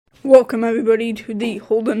Welcome, everybody, to the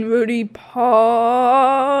Holden Rudy podcast.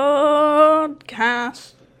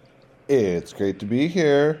 It's great to be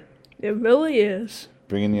here. It really is.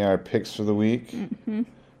 Bringing you our picks for the week. Mm-hmm.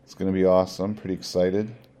 It's going to be awesome. Pretty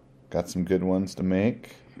excited. Got some good ones to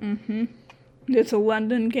make. Mm-hmm. There's a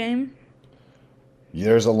London game.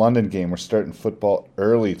 There's a London game. We're starting football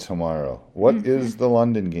early tomorrow. What is the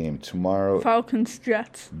London game tomorrow?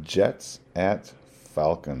 Falcons-Jets. Jets at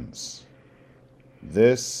Falcons.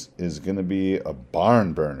 This is going to be a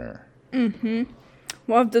barn burner. Mm-hmm.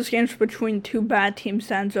 One of those games between two bad teams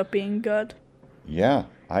that ends up being good. Yeah,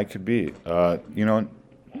 I could be.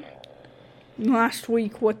 Last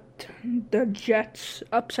week with the Jets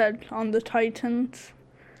upset on the Titans.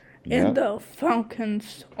 And the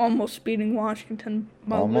Falcons almost beating Washington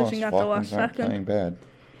while losing at the last second. Playing bad.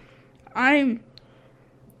 I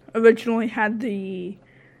originally had the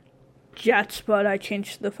Jets, but I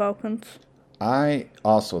changed to the Falcons. I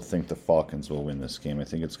also think the Falcons will win this game. I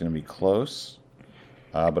think it's going to be close,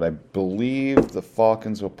 but I believe the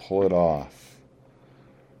Falcons will pull it off.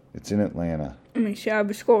 It's in Atlanta. Let me see. I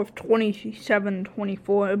have a score of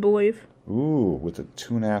 27-24, I believe. Ooh, with a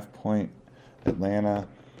 2.5-point Atlanta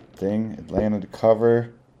thing. Atlanta to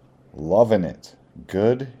cover. Loving it.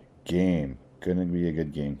 Good game. Going to be a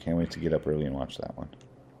good game. Can't wait to get up early and watch that one.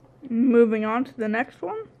 Moving on to the next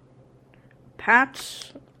one.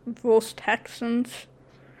 Pats versus Texans.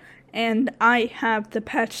 And I have the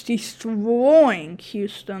Pats destroying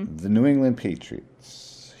Houston. The New England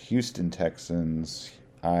Patriots. Houston Texans.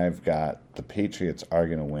 I've got the Patriots are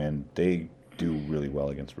going to win. They do really well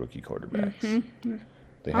against rookie quarterbacks. Mm-hmm.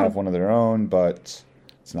 They have one of their own, but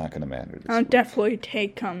it's not going to matter this I'll week. definitely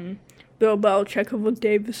take Bill Belichick over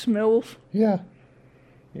Davis Mills. Yeah.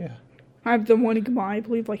 I have them winning by, I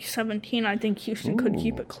believe, 17. I think Houston could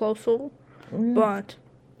keep it closer. Oh, yeah. But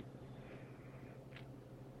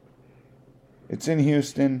It's in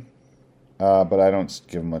Houston, but I don't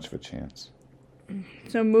give them much of a chance.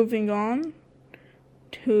 so moving on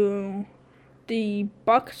to the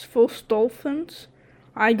Bucks versus Dolphins.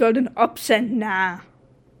 I got an upset. The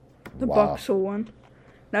Wow. Bucks will win.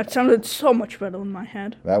 That sounded so much better in my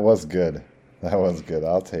head. That was good.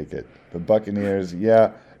 I'll take it. The Buccaneers,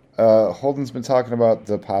 Holden's been talking about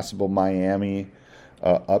the possible Miami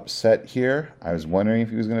upset here. I was wondering if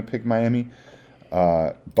he was going to pick Miami.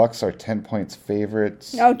 Bucks are 10 points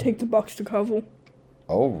favorites. I would take the Bucks to cover.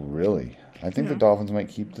 Oh, really? I think the Dolphins might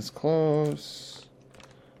keep this close.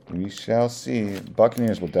 We shall see.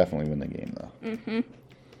 Buccaneers will definitely win the game, though. Mm-hmm.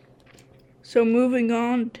 So moving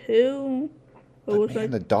on to...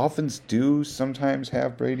 The Dolphins do sometimes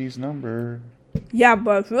have Brady's number. Yeah,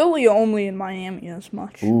 but really only in Miami as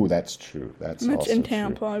much. Ooh, that's true. That's also in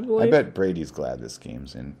Tampa, true. I believe. I bet Brady's glad this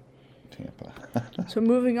game's in Tampa. So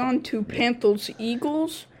moving on to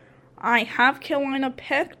Panthers-Eagles. I have Carolina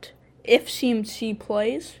picked if CMC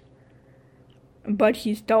plays. But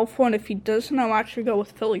he's doubtful, and if he doesn't, I'll actually go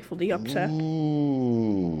with Philly for the upset.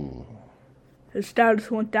 Ooh. His status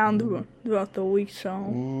went down throughout the week, so...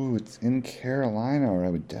 Ooh, it's in Carolina, or I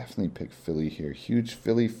would definitely pick Philly here. Huge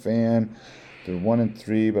Philly fan. They're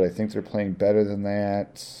 1-3, but I think they're playing better than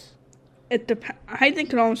that. I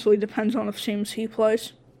think it honestly depends on if CMC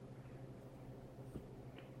plays.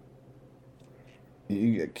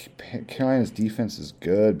 Carolina's defense is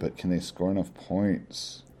good, but can they score enough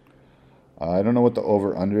points? I don't know what the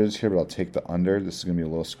over-under is here, but I'll take the under. This is going to be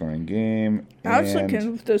a low-scoring game. I was thinking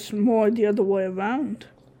of this more the other way around.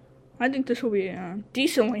 I think this will be a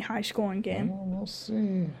decently high-scoring game. We'll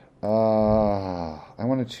see. I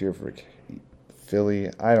want to cheer for Philly.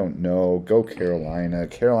 I don't know. Go Carolina.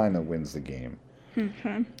 Carolina wins the game.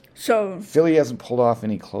 Okay. So Philly hasn't pulled off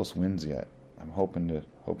any close wins yet. I'm hoping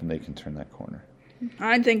they can turn that corner.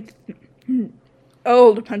 I think it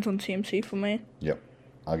all depends on CMC for me. Yep,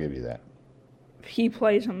 I'll give you that. If he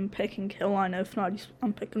plays, I'm picking Carolina. If not,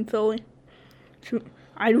 I'm picking Philly.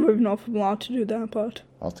 I don't even know if I'm allowed to do that, but...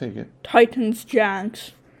 I'll take it. Titans,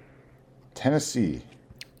 Jags. Tennessee.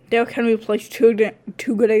 Derrick Henry plays too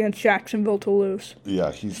good against Jacksonville to lose.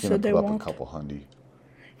 Yeah, he's going to put up a couple hundy.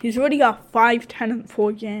 He's already got 5-10 in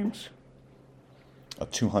 4 games. A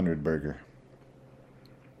 200 burger.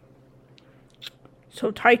 So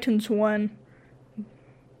Titans win.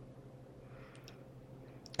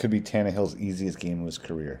 Could be Tannehill's easiest game of his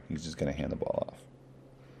career. He's just going to hand the ball off.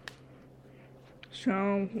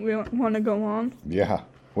 So we want to go on? Yeah.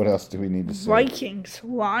 What else do we need to say? Vikings,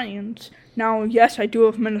 Lions. Now, yes, I do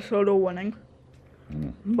have Minnesota winning.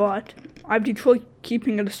 But I have Detroit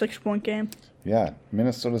keeping it a 6-point game. Yeah,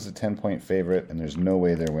 Minnesota's a 10-point favorite, and there's no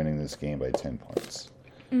way they're winning this game by 10 points.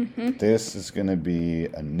 Mm-hmm. This is going to be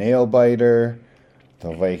a nail-biter.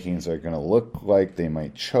 The Vikings are going to look like they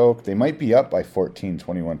might choke. They might be up by 14,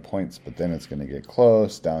 21 points, but then it's going to get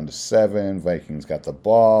close, down to 7. Vikings got the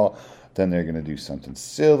ball. Then they're going to do something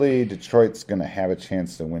silly. Detroit's going to have a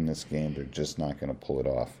chance to win this game. They're just not going to pull it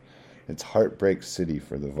off. It's heartbreak city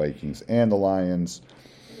for the Vikings and the Lions,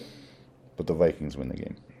 but the Vikings win the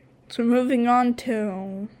game. So moving on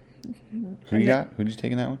to... Who you got? Who did you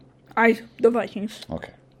take in that one? The Vikings.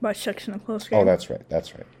 Okay. By 6 in a close game. Oh, that's right.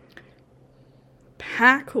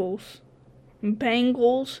 Packers,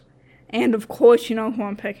 Bengals, and of course, you know who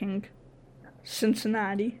I'm picking.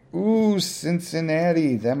 Cincinnati. Ooh,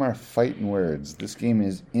 Cincinnati. Them are fighting words. This game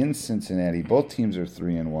is in Cincinnati. Both teams are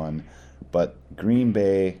 3-1, but Green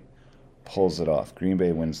Bay pulls it off. Green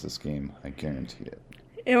Bay wins this game. I guarantee it.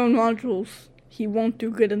 Aaron Rodgers, he won't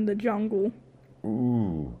do good in the jungle.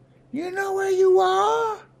 Ooh. You know where you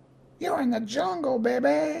are? You're in the jungle,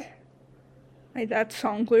 baby. Hey, that's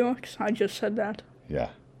song lyrics. I just said that. Yeah.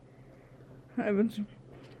 I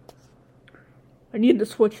need to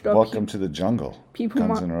switch it up. Welcome to the jungle.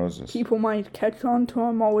 Guns N' Roses. People might catch on to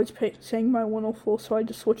I'm always saying my 104, so I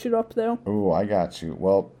just switch it up there. Ooh, I got you.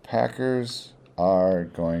 Well, Packers are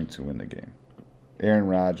going to win the game. Aaron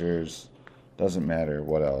Rodgers, doesn't matter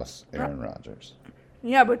what else, Aaron Rodgers.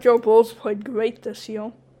 Yeah, but Joe Burrow's played great this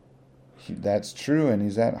year. That's true, and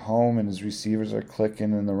he's at home, and his receivers are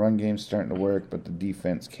clicking, and the run game's starting to work, but the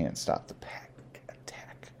defense can't stop the pack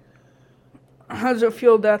attack. How does it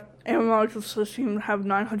feel that Aaron Rodgers doesn't even have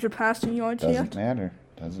 900 passing yards yet?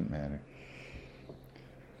 Doesn't matter.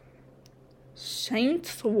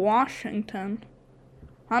 Saints Washington.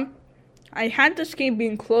 I had this game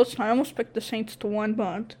being close, and I almost picked the Saints to win,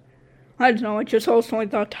 but I don't know. I just also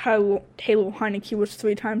thought Taylor Heineke was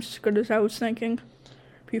 3 times as good as I was thinking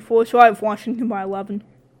before, so I have Washington by 11.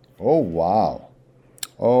 Oh, wow.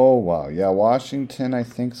 Yeah, Washington, I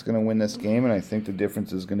think, is going to win this game, and I think the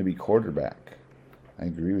difference is going to be quarterback. I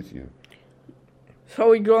agree with you.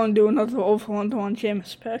 So we go and do another over-under on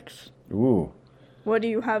Jameis picks. Ooh. What do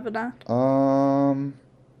you have it at?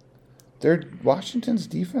 Washington's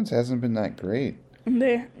defense hasn't been that great.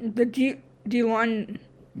 The D-line...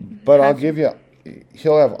 But I'll give you,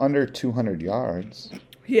 he'll have under 200 yards.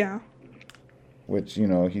 Yeah. Which,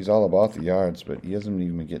 he's all about the yards, but he hasn't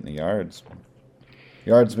even been getting the yards.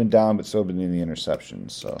 Yards been down, but so have been in the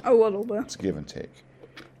interceptions. So a little bit. It's give and take.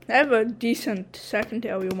 They have a decent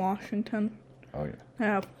secondary in Washington. Oh,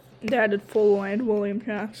 yeah. They added Fuller and William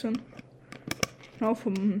Jackson. Now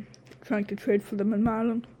from trying to trade for them in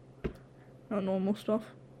Madden. No normal stuff.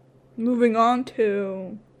 Moving on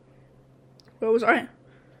to... Where was I?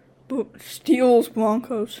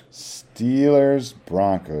 Steelers-Broncos.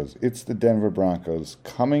 Steelers-Broncos. It's the Denver Broncos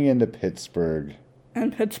coming into Pittsburgh.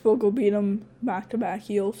 And Pittsburgh will beat them back-to-back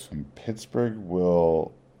years. And Pittsburgh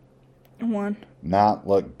will not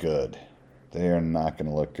look good. They are not going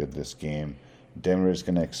to look good this game. Denver's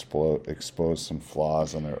going to expose some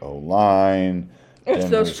flaws on their O-line. If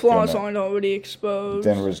those flaws aren't already exposed.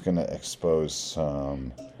 Denver's going to expose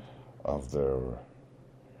some of their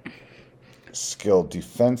skilled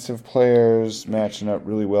defensive players matching up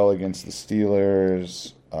really well against the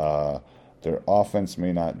Steelers. Their offense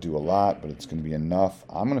may not do a lot, but it's going to be enough.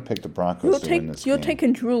 I'm going to pick the Broncos to win this game. You're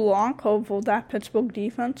taking Drew Lock over that Pittsburgh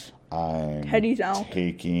defense? I'm out.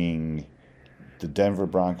 Taking the Denver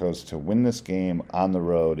Broncos to win this game on the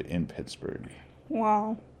road in Pittsburgh.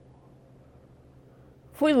 Wow.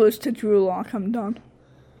 If we lose to Drew Lock, I'm done.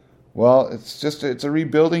 Well, it's a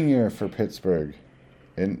rebuilding year for Pittsburgh.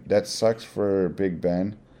 And that sucks for Big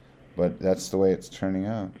Ben, but that's the way it's turning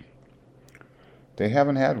out. They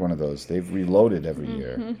haven't had one of those. They've reloaded every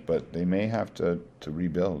year, but they may have to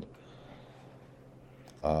rebuild.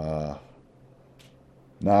 Now,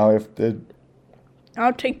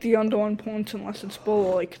 I'll take the under 1 points unless it's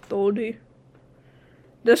below like 30.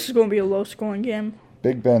 This is going to be a low-scoring game.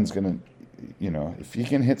 Big Ben's going to, if he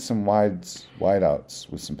can hit some wide outs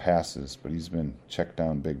with some passes, but he's been checked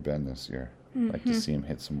down Big Ben this year. I'd like to see him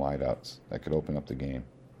hit some wide outs. That could open up the game.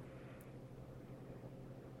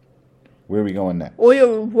 Where are we going next?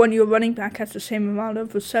 Or when your running back has the same amount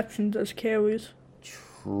of receptions as carries.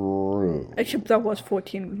 True. Except that was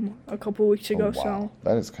 14 a couple weeks ago. Wow. So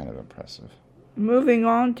that is kind of impressive. Moving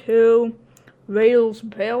on to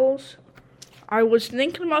Raiders-Bills. I was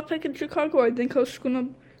thinking about picking Chicago. I think I was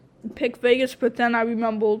going to pick Vegas, but then I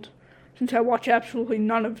remembered, since I watch absolutely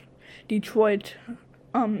none of Detroit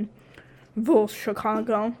versus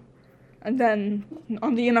Chicago, and then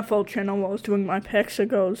on the NFL channel while I was doing my picks, it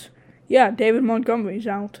goes, yeah, David Montgomery's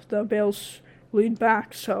out. The Bills lead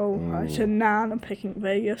back, so I said, I'm picking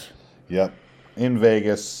Vegas. Yep. In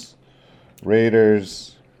Vegas,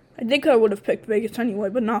 Raiders. I think I would have picked Vegas anyway,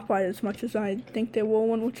 but not by as much as I think they will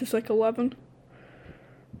win, which is like 11.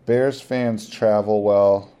 Bears fans travel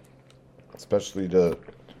well, especially to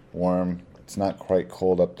warm. It's not quite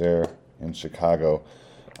cold up there in Chicago.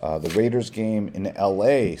 The Raiders game in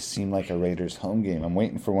LA seemed like a Raiders home game. I'm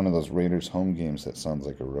waiting for one of those Raiders home games that sounds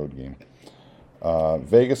like a road game.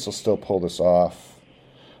 Vegas will still pull this off,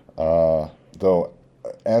 though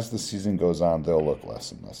as the season goes on, they'll look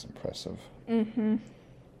less and less impressive. Mm-hmm.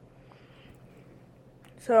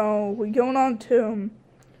 So we're going on to...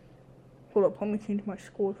 Hold up, let me change my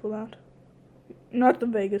score for that. Not the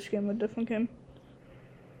Vegas game, a different game.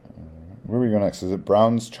 Where we go next? Is it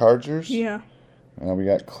Browns-Chargers? Yeah. We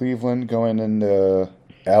got Cleveland going into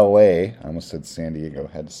L.A. I almost said San Diego.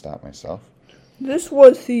 Had to stop myself. This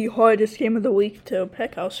was the hardest game of the week to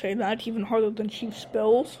pick, I'll say that. Even harder than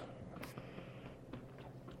Chiefs-Bills.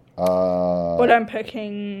 But I'm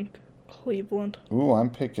picking Cleveland. Ooh,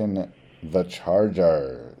 I'm picking the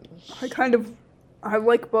Chargers. I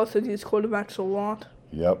like both of these quarterbacks a lot.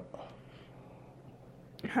 Yep.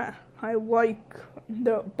 I like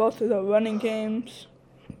both of the running games.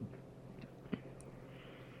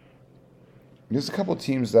 There's a couple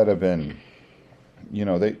teams that have been,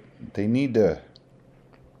 they need to,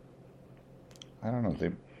 I don't know,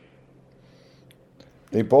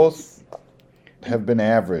 they both have been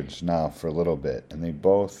average now for a little bit, and they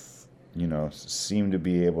both, seem to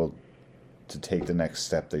be able to take the next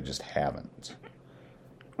step. They just haven't.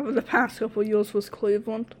 Over the past couple of years with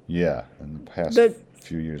Cleveland. Yeah, in the past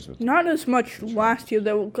few years. Not as much last year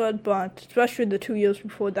they were good, but especially the 2 years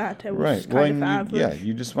before that, they was kind of average. Yeah,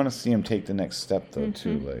 you just want to see them take the next step, though,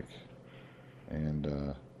 too.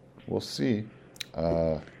 And we'll see.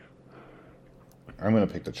 I'm going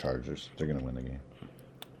to pick the Chargers. They're going to win the game.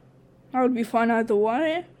 I would be fine either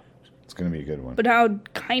way. It's going to be a good one. But I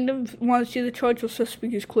would kind of want to see the Chargers just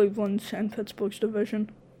because Cleveland's and Pittsburgh's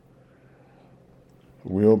division.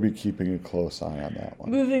 We'll be keeping a close eye on that one.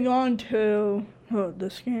 Moving on to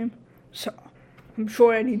this game. So, I'm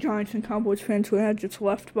sure any Giants and Cowboys fans who had just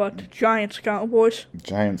left, but Giants-Cowboys.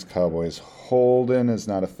 Giants-Cowboys. Holden is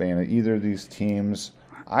not a fan of either of these teams.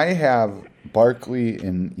 I have Barkley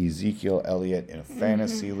and Ezekiel Elliott in a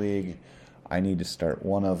fantasy league. I need to start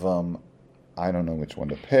one of them. I don't know which one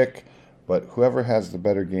to pick, but whoever has the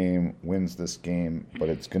better game wins this game, but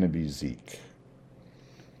it's going to be Zeke.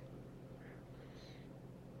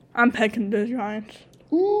 I'm picking the Giants.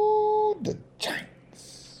 Ooh, the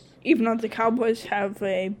Giants. Even though the Cowboys have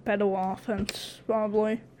a better offense,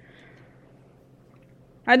 probably.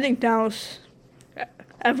 I think Dallas,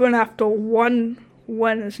 everyone after one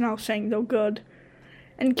win is now saying they're good.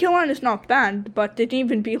 And Carolina's not bad, but they didn't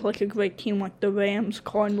even beat like a great team like the Rams,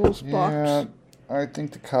 Cardinals, Bucks. Yeah, I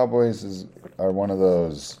think the Cowboys are one of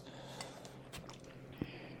those,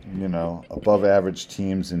 above average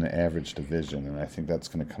teams in the average division, and I think that's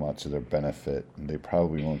going to come out to their benefit, and they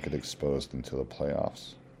probably won't get exposed until the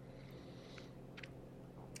playoffs.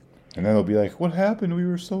 And then they'll be like, what happened? We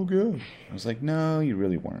were so good. I was like, no, you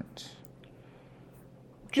really weren't.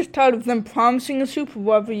 Just out of them promising a Super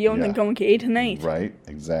Bowl every year and then going to 8-8. Right,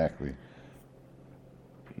 exactly.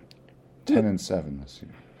 10-7 this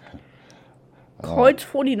year. Cards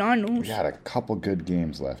 49ers. We got a couple good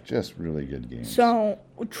games left, just really good games. So,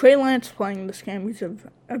 Trey Lance playing this game because of,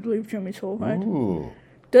 I believe, Jimmy's hole, right? Ooh.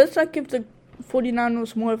 Does that give the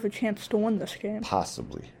 49ers more of a chance to win this game?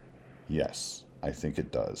 Possibly. Yes, I think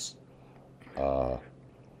it does.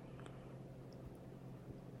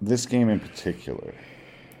 This game in particular,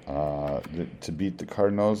 to beat the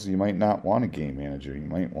Cardinals, you might not want a game manager. You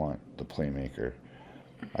might want the playmaker.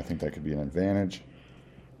 I think that could be an advantage.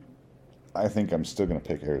 I think I'm still going to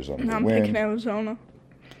pick Arizona to I'm win. picking Arizona.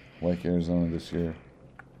 Like Arizona this year.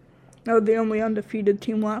 They're the only undefeated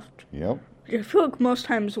team left. Yep. I feel like most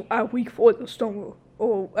times at week 4, there's still,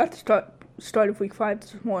 or at the start of week 5,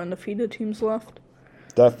 there's more undefeated teams left.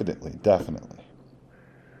 Definitely. The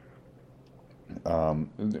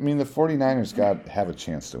 49ers have a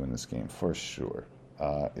chance to win this game, for sure.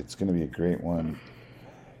 It's going to be a great one.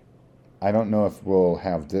 I don't know if we'll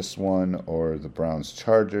have this one or the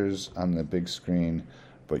Browns-Chargers on the big screen,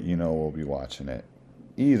 but we'll be watching it.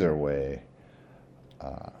 Either way,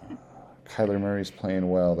 Kyler Murray's playing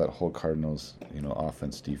well. That whole Cardinals,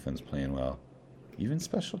 offense, defense playing well. Even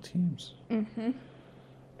special teams. Mm-hmm.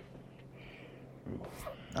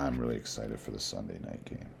 I'm really excited for the Sunday night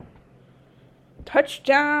game.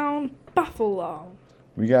 Touchdown, Buffalo.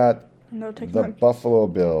 We got the Buffalo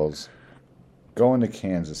Bills going to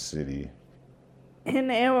Kansas City. In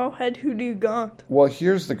Arrowhead, who do you got? Well,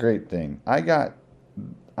 here's the great thing.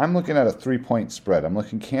 I'm looking at a 3-point spread. I'm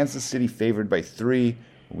looking Kansas City favored by 3,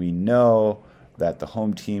 We know that the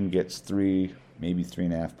home team gets 3, maybe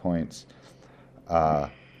 3.5 points.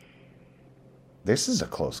 This is a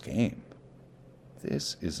close game.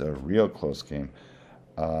 This is a real close game.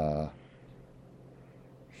 I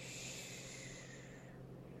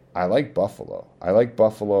like Buffalo. I like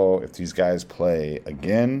Buffalo if these guys play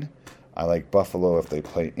again. I like Buffalo if they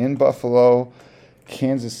play in Buffalo.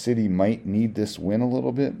 Kansas City might need this win a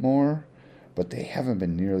little bit more, but they haven't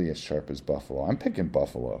been nearly as sharp as Buffalo. I'm picking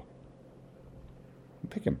Buffalo.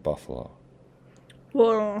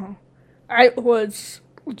 Well, I was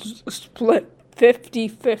split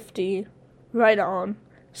 50-50 right on.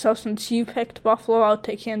 So since you picked Buffalo, I'll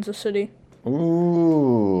take Kansas City.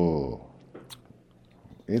 Ooh.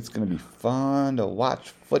 It's going to be fun to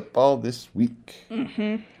watch football this week.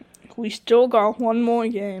 Mm-hmm. We still got one more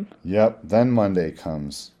game. Yep, then Monday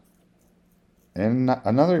comes. And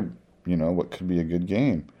another, what could be a good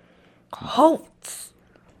game. Colts.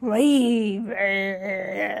 Ravens.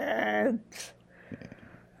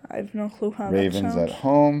 I have no clue how Ravens that sounds. at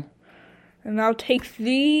home. And I'll take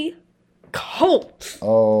the Colts.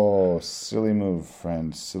 Oh, silly move,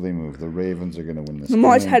 friend. Silly move. The Ravens are going to win this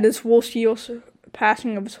Lamar's game. had his worst years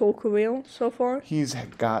passing of his whole career so far. He's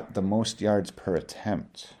got the most yards per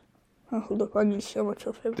attempt Oh, look, I need so much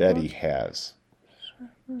of him. that he has.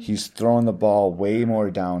 He's thrown the ball way more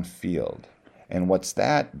downfield. And what's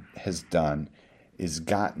that has done is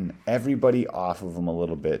gotten everybody off of him a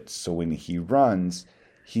little bit. So when he runs,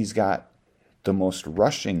 he's got the most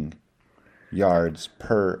rushing yards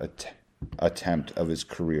per attempt of his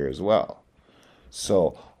career as well.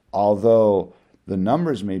 So although the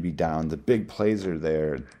numbers may be down, the big plays are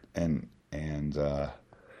there, and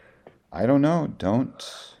I don't know.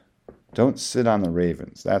 Don't sit on the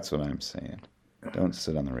Ravens. That's what I'm saying. Don't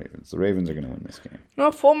sit on the Ravens. The Ravens are going to win this game.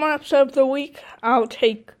 No, for my episode of the week, I'll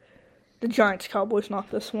take the Giants-Cowboys, not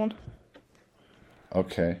this one.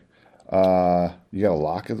 Okay. You got a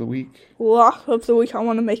lock of the week? Lock of the week, I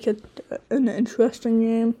want to make it an interesting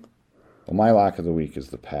game. Well, my lock of the week is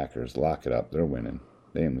the Packers. Lock it up. They're winning.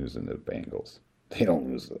 They ain't losing to the Bengals. They don't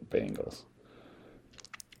lose to the Bengals.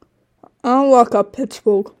 I'll lock up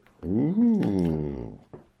Pittsburgh. Ooh.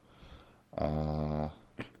 I'm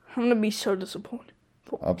going to be so disappointed.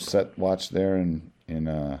 Upset watch there in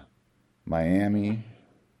Miami.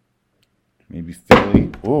 Maybe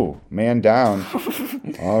Philly. Ooh, man down.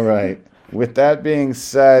 All right. With that being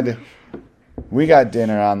said, we got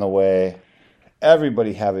dinner on the way.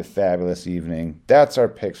 Everybody have a fabulous evening. That's our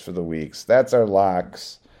picks for the weeks. That's our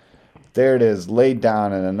locks. There it is, laid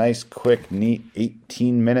down in a nice, quick, neat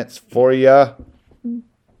 18 minutes for you.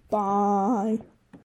 Bye.